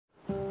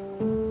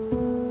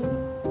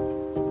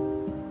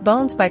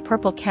Bones by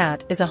Purrple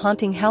Cat is a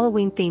haunting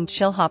Halloween-themed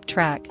chill-hop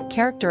track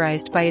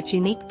characterized by its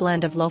unique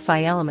blend of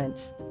lo-fi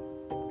elements.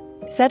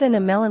 Set in a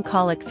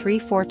melancholic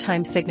 3/4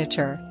 time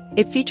signature,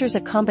 it features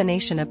a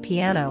combination of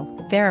piano,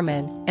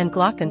 theremin, and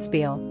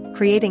glockenspiel,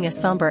 creating a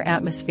somber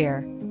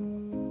atmosphere.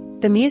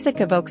 The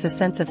music evokes a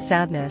sense of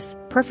sadness,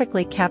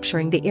 perfectly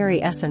capturing the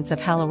eerie essence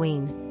of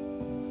Halloween.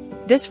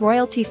 This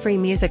royalty-free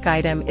music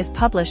item is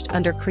published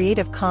under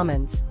Creative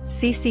Commons,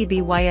 CC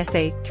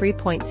BY-SA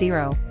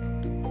 3.0.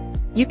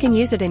 You can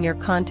use it in your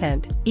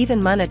content,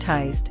 even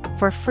monetized,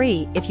 for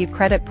free if you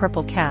credit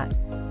Purrple Cat.